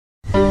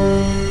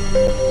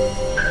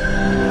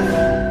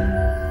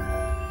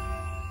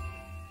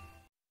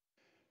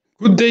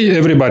Good day,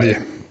 everybody.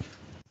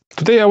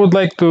 Today I would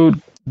like to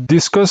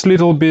discuss a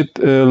little bit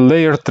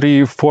layer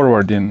 3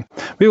 forwarding.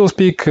 We will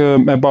speak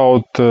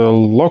about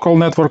local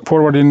network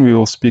forwarding, we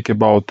will speak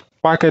about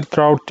packet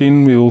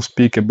routing, we will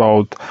speak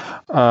about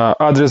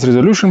address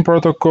resolution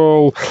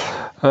protocol,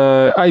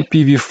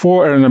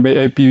 IPv4 and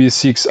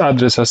IPv6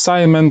 address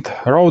assignment,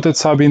 routed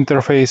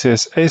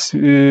subinterfaces,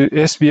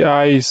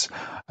 SVIs,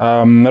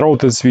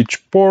 routed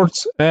switch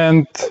ports,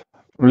 and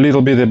a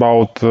little bit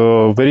about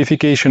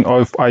verification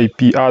of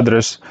IP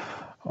address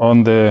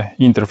on the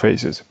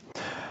interfaces.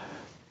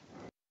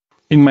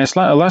 In my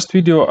last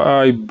video,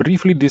 I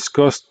briefly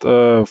discussed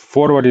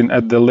forwarding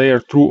at the layer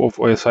 2 of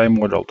OSI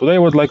model. Today I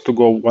would like to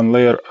go one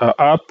layer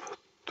up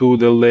to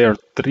the layer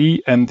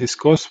 3 and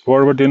discuss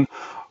forwarding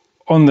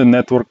on the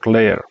network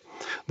layer.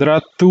 There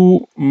are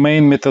two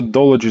main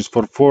methodologies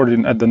for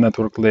forwarding at the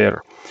network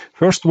layer.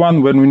 First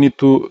one, when we need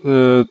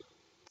to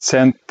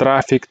send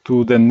traffic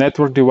to the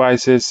network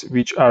devices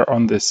which are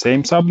on the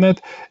same subnet,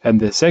 and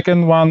the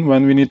second one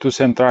when we need to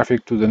send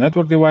traffic to the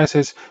network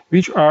devices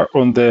which are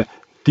on the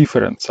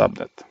different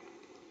subnet.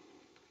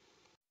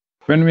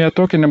 When we are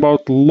talking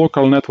about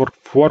local network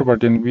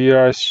forwarding, we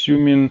are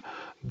assuming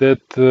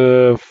that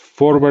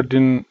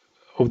forwarding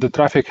of the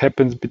traffic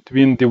happens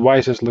between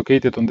devices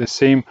located on the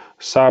same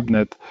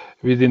subnet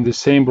within the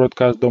same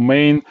broadcast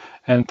domain,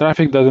 and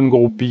traffic doesn't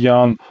go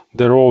beyond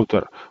the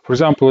router. For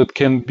example, it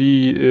can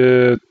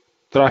be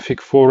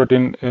traffic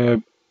forwarding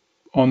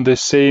on the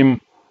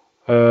same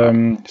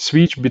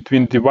switch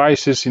between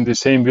devices in the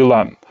same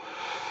VLAN.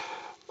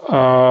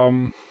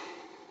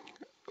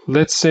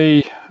 Let's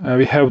say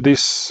we have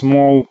this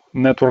small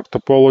network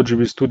topology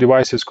with two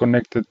devices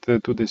connected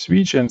to the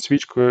switch, and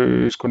switch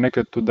is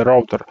connected to the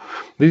router.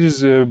 This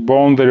is a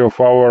boundary of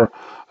our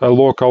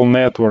local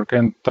network,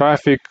 and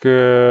traffic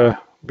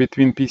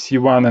between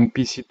PC1 and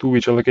PC2,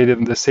 which are located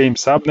in the same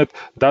subnet,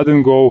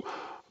 doesn't go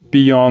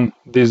beyond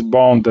this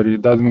boundary,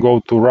 doesn't go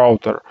to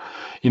router.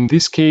 In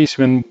this case,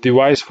 when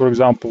device, for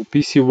example,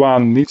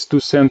 PC1 needs to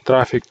send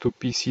traffic to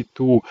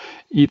PC2,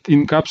 it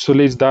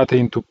encapsulates data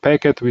into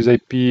packet with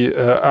IP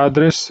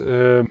address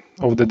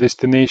of the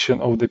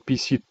destination of the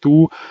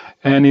PC2,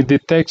 and it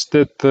detects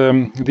that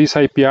this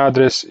IP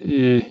address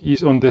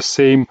is on the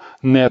same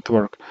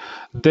network.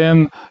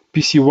 Then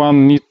PC1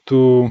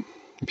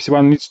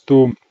 needs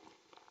to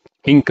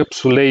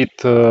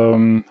encapsulate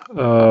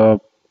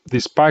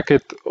this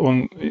packet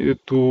on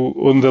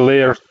the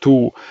layer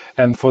 2,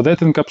 and for that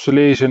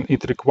encapsulation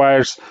it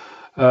requires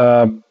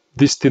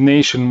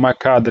destination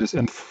MAC address.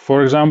 And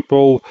for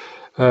example,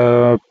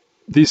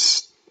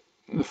 this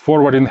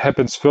forwarding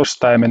happens first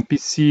time and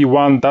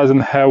PC1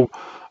 doesn't have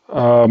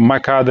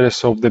MAC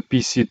address of the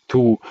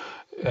PC2.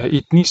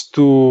 It needs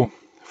to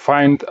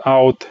find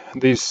out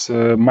this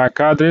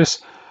MAC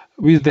address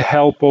with the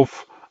help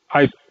of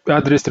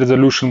address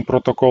resolution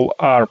protocol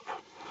ARP.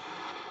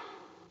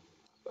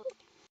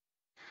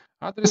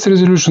 Address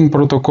Resolution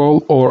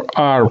Protocol, or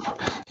ARP,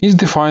 is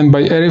defined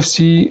by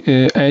RFC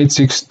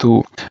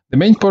 862. The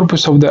main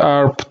purpose of the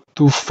ARP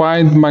to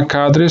find MAC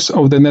address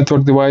of the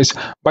network device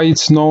by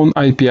its known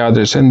IP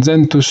address, and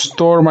then to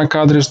store MAC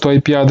address to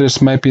IP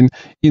address mapping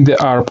in the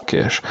ARP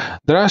cache.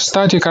 There are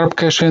static ARP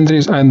cache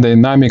entries and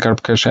dynamic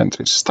ARP cache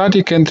entries.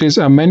 Static entries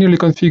are manually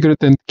configured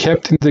and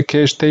kept in the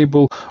cache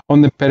table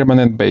on a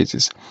permanent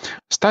basis.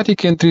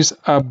 Static entries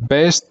are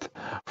best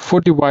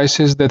for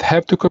devices that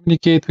have to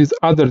communicate with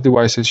other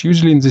devices,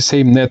 usually in the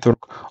same network,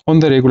 on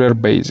the regular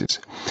basis.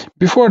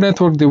 Before a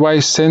network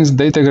device sends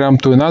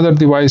datagram to another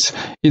device,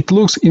 it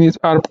looks in its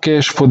ARP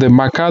cache for the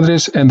MAC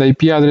address and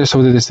IP address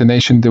of the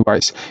destination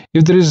device.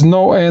 If there is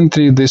no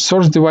entry, the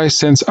source device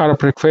sends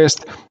ARP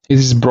request, it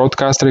is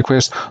broadcast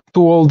request,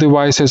 to all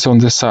devices on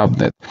the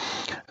subnet.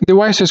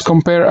 Devices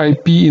compare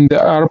IP in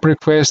the ARP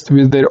request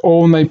with their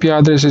own IP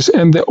addresses,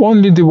 and the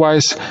only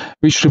device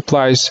which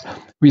replies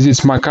with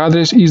its MAC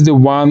address is the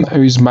one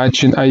with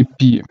matching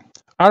IP.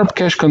 ARP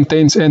cache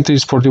contains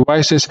entries for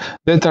devices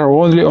that are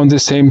only on the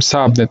same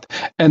subnet,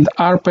 and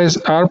ARP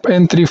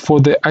entry for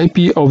the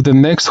IP of the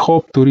next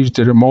hop to reach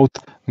the remote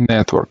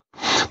network.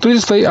 To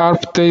display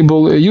ARP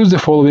table, use the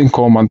following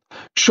command: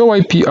 show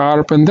IP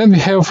ARP, and then we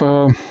have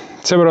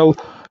several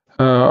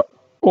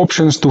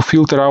options to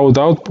filter out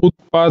output,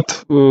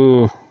 but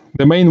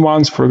the main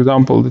ones, for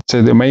example, let's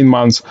say the main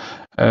ones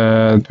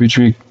which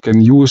we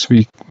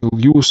will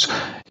use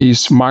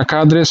is MAC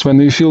address. When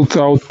we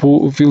filter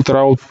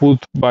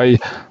output by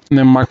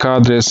MAC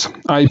address,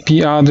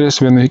 IP address,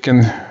 when we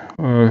can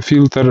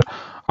filter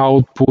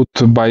output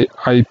by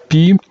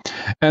IP,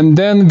 and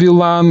then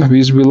VLAN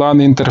with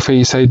VLAN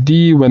interface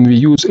ID. When we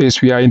use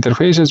SVI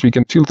interfaces, we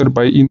can filter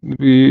by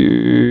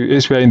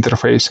SVI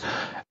interface,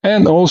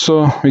 and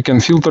also we can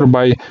filter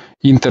by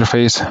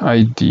interface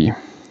ID.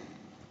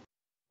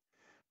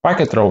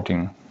 Packet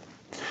routing.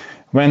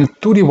 When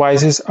two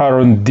devices are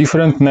on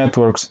different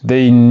networks,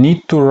 they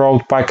need to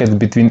route packets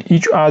between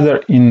each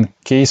other in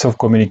case of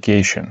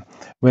communication.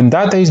 When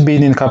data is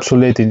being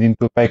encapsulated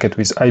into a packet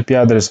with IP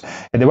address,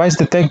 a device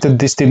detects that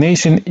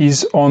destination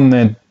is on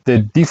the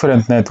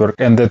different network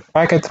and that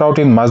packet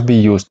routing must be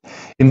used.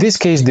 In this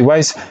case,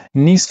 device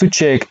needs to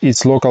check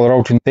its local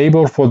routing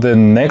table for the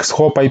next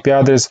hop IP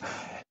address.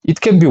 It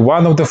can be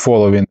one of the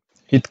following.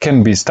 It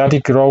can be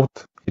static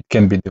route, it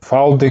can be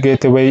default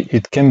gateway,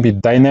 it can be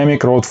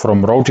dynamic route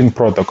from routing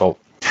protocol.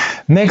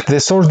 Next, the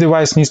source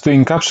device needs to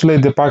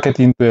encapsulate the packet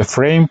into a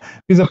frame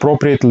with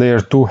appropriate layer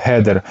 2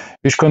 header,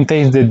 which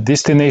contains the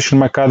destination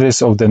MAC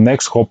address of the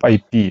next hop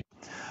IP.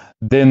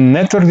 The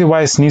network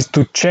device needs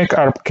to check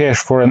ARP cache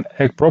for an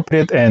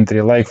appropriate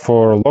entry, like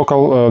for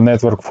local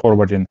network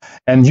forwarding,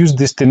 and use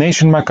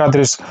destination MAC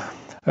address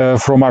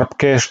from ARP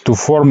cache to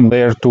form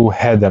layer 2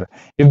 header.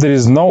 If there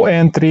is no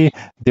entry,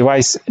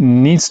 device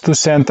needs to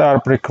send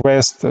ARP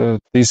request,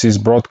 this is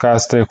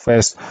broadcast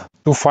request,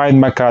 to find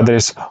MAC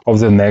address of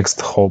the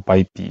next hop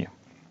IP.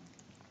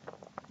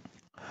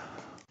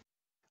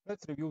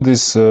 Let's review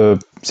this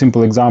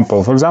simple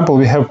example. For example,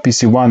 we have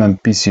PC1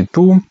 and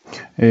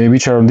PC2,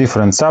 which are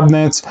different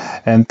subnets,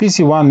 and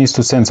PC1 needs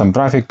to send some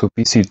traffic to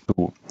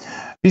PC2.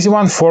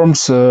 PC1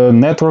 forms a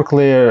network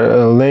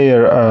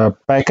layer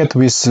packet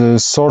with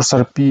source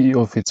IP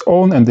of its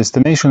own and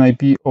destination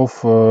IP of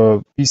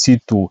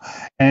PC2.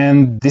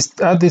 And this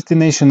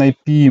destination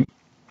IP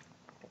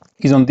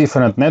is on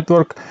different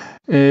network.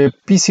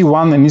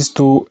 PC1 needs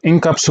to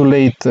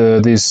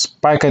encapsulate this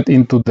packet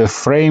into the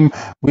frame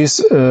with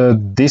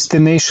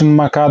destination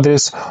MAC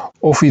address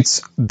of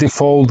its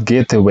default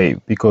gateway,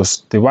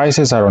 because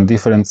devices are on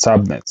different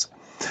subnets.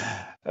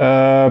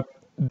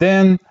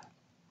 Then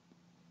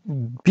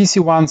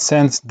PC1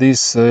 sends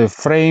this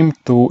frame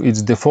to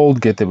its default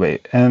gateway,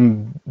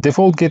 and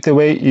default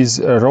gateway is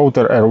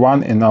router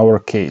R1 in our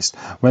case.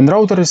 When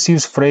router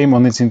receives frame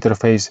on its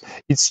interface,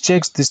 it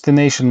checks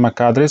destination MAC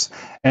address,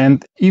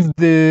 and if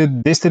the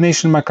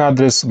destination MAC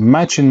address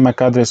matching MAC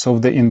address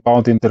of the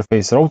inbound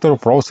interface, router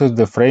processes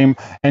the frame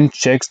and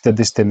checks the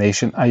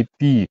destination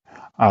IP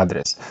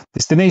address.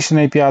 Destination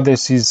IP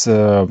address is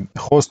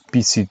host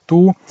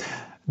PC2.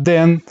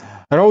 Then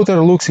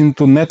router looks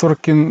into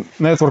network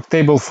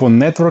table for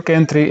network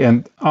entry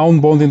and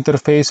outbound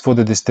interface for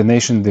the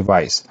destination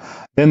device.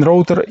 Then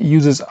router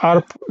uses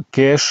ARP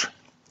cache.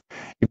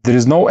 If there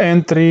is no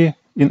entry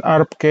in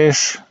ARP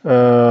cache,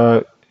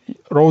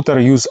 router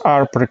uses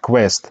ARP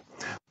request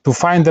to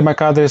find the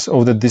MAC address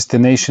of the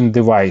destination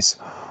device,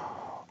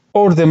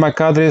 or the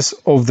MAC address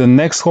of the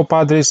next hop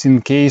address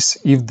in case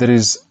if there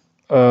is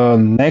a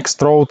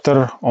next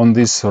router on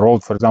this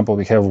route. For example,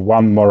 we have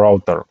one more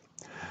router.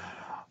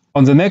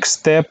 On the next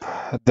step,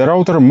 the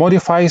router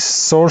modifies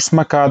source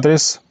MAC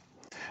address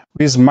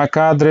with MAC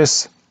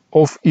address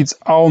of its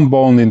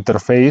outbound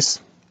interface,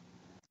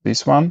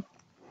 this one,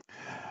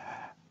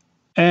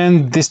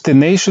 and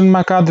destination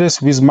MAC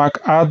address with MAC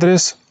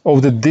address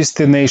of the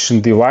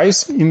destination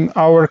device in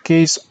our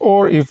case,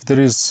 or if there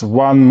is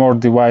one more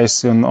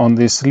device on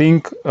this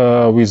link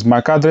with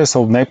MAC address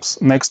of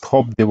next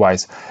hop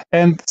device,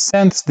 and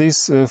sends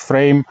this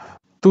frame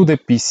to the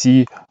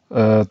PC.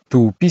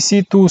 To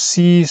PC2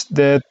 sees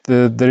that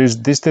there is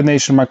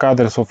destination MAC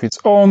address of its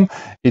own.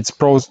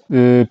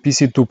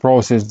 PC2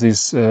 processes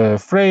this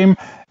frame,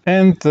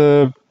 and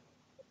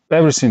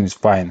everything is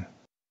fine.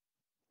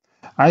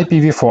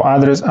 IPv4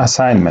 address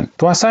assignment.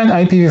 To assign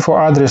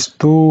IPv4 address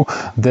to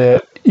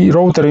the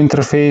router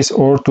interface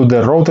or to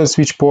the router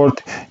switch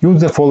port,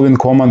 use the following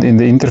command in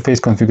the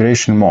interface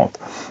configuration mode.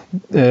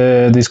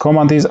 This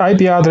command is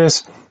IP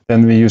address.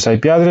 Then we use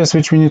IP address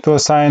which we need to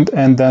assign,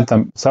 and then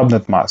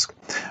subnet mask.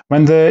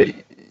 When the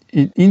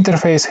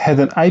interface has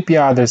an IP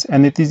address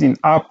and it is in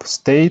up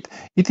state,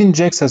 it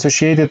injects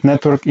associated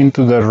network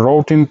into the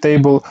routing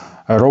table,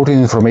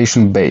 routing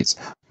information base.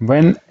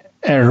 When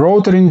a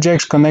router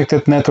injects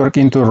connected network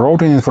into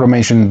routing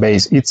information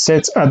base, it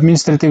sets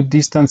administrative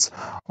distance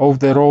of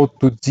the route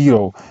to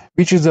 0,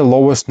 which is the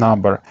lowest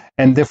number,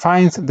 and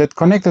defines that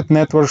connected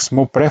network's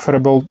more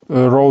preferable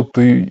route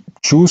to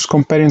choose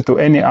comparing to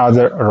any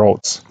other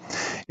routes.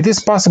 It is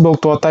possible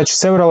to attach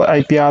several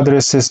IP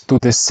addresses to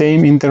the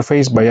same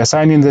interface by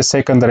assigning the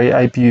secondary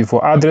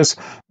IPv4 address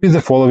with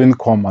the following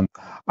command: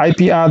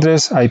 IP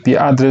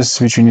address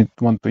which we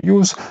want to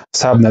use,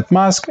 subnet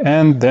mask,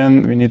 and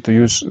then we need to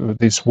use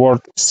this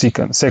word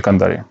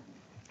secondary.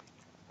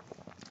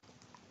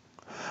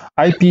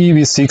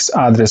 IPv6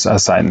 address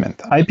assignment.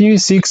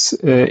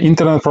 IPv6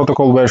 Internet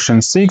Protocol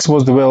version 6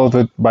 was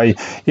developed by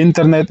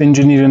Internet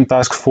Engineering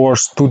Task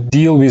Force to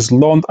deal with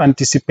long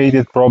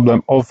anticipated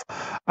problem of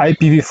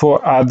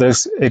IPv4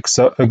 address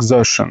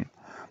exhaustion.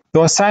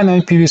 To assign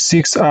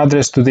IPv6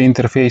 address to the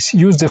interface,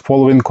 use the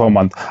following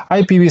command: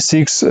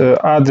 IPv6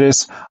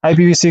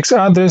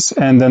 address,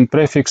 and then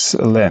prefix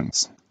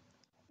length.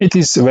 It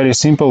is very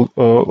simple,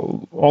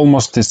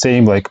 almost the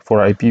same like for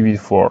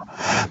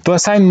IPv4. To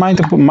assign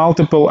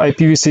multiple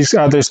IPv6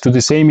 address to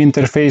the same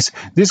interface,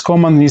 this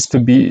command needs to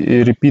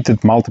be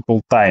repeated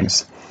multiple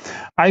times.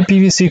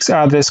 IPv6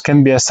 address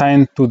can be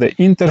assigned to the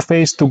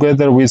interface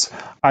together with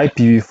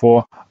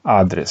IPv4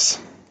 address.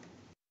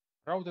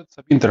 Routed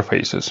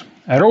subinterfaces.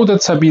 A routed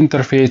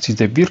subinterface is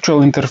a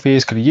virtual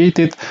interface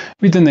created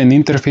within an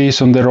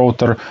interface on the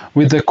router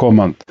with the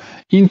command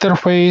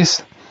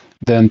interface,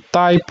 then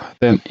type,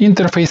 then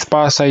interface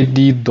pass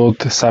ID dot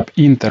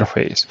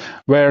subinterface,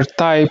 where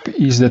type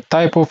is the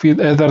type of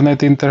Ethernet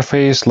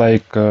interface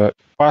like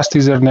fast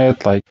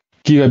Ethernet, like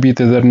gigabit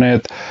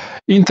Ethernet.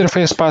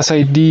 Interface pass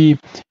ID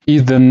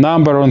is the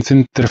number of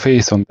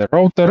interface on the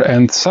router,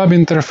 and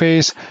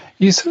subinterface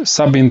is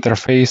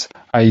subinterface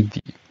ID.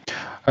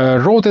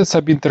 Routed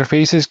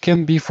subinterfaces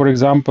can be, for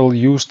example,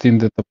 used in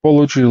the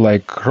topology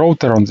like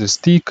router on the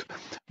stick,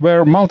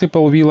 where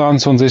multiple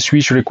VLANs on the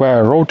switch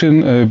require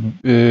routing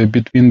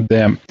between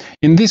them.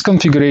 In this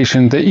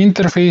configuration, the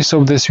interface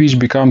of the switch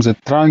becomes a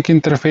trunk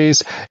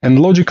interface, and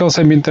logical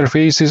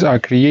subinterfaces are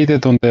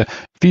created on the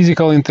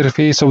physical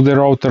interface of the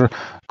router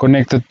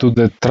connected to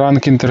the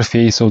trunk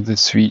interface of the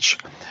switch.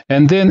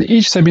 And then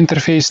each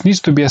subinterface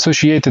needs to be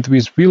associated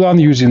with VLAN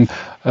using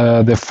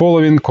the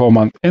following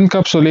command: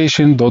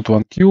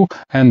 encapsulation.1q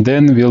and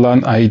then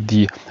VLAN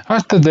ID.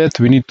 After that,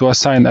 we need to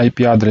assign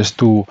IP address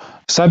to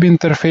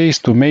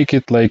subinterface to make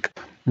it like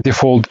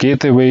default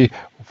gateway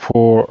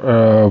for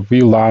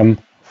VLAN,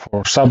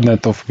 for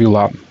subnet of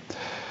VLAN.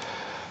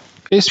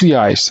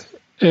 SVIs.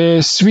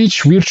 A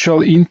switch virtual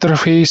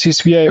interface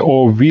SVI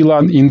or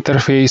VLAN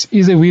interface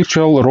is a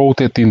virtual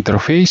routed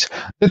interface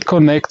that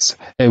connects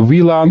a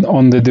VLAN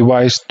on the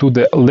device to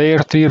the layer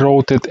 3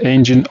 routed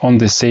engine on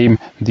the same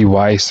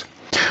device.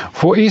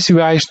 For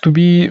SVIs to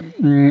be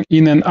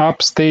in an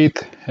up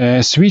state,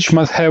 a switch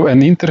must have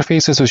an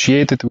interface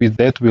associated with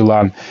that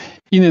VLAN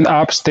in an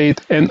up state,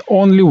 and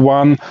only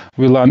one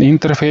VLAN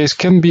interface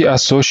can be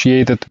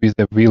associated with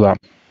the VLAN.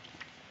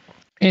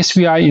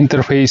 SVI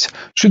interface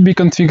should be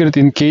configured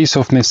in case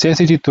of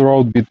necessity to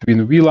route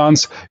between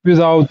VLANs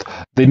without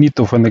the need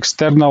of an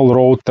external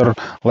router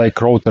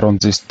like router on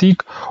the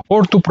stick,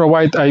 or to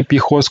provide IP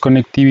host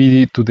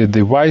connectivity to the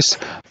device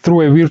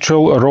through a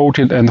virtual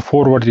routed and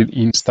forwarded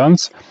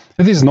instance.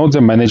 That is not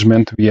the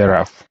management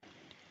VRF.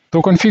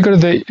 To configure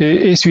the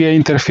SVI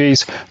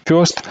interface,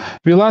 first,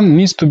 VLAN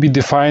needs to be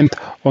defined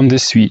on the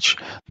switch.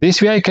 The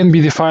SVI can be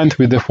defined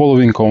with the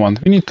following command.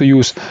 We need to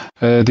use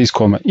this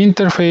command: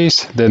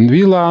 interface, then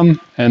VLAN,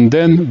 and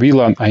then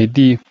VLAN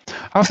ID.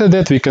 After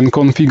that, we can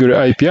configure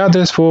IP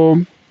address for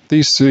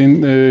this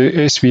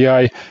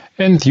SVI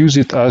and use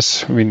it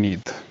as we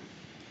need.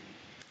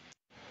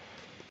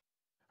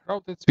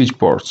 Routed switch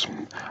ports.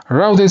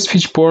 Routed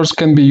switch ports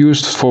can be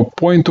used for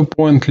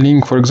point-to-point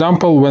link, for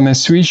example, when a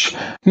switch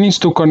needs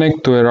to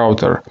connect to a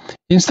router.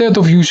 Instead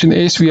of using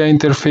SVI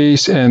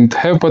interface and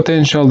have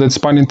potential that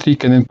spanning tree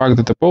can impact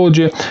the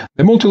topology,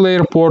 the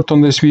multi-layer port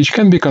on the switch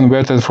can be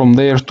converted from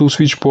layer 2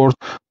 switch port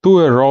to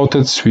a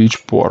routed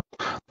switch port.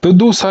 To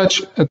do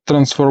such a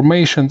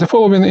transformation, the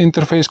following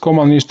interface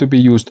command needs to be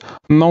used: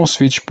 no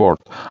switch port.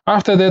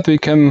 After that, we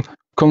can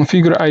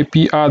configure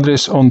IP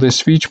address on the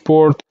switch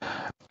port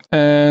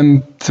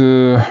and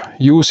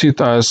use it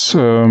as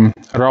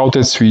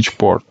routed switch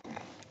port.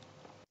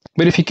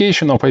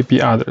 Verification of IP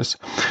address.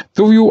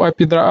 To view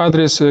IP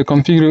address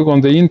configured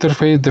on the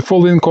interface, the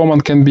following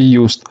command can be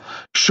used: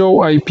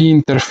 show IP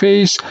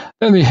interface.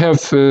 Then we have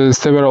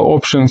several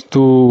options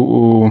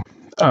to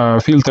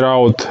filter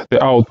out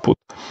the output.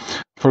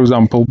 For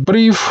example,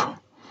 brief,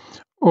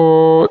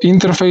 or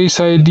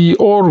interface ID,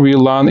 or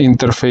VLAN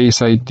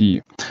interface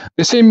ID.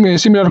 The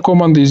similar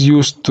command is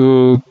used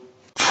to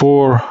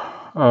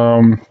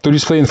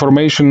display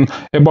information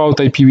about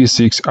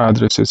IPv6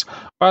 addresses,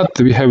 but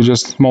we have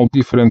just small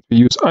difference. We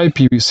use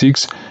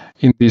IPv6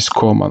 in this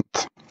command.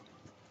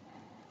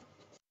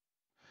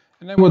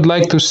 And I would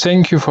like to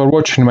thank you for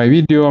watching my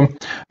video.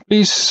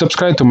 Please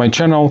subscribe to my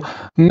channel.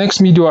 Next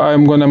video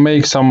I'm gonna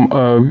make some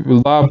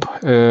lab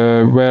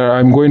where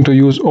I'm going to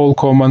use all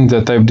commands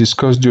that I've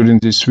discussed during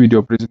this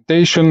video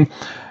presentation.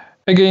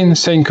 Again,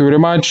 thank you very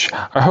much.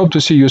 I hope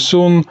to see you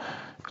soon.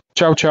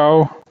 Ciao,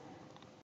 ciao.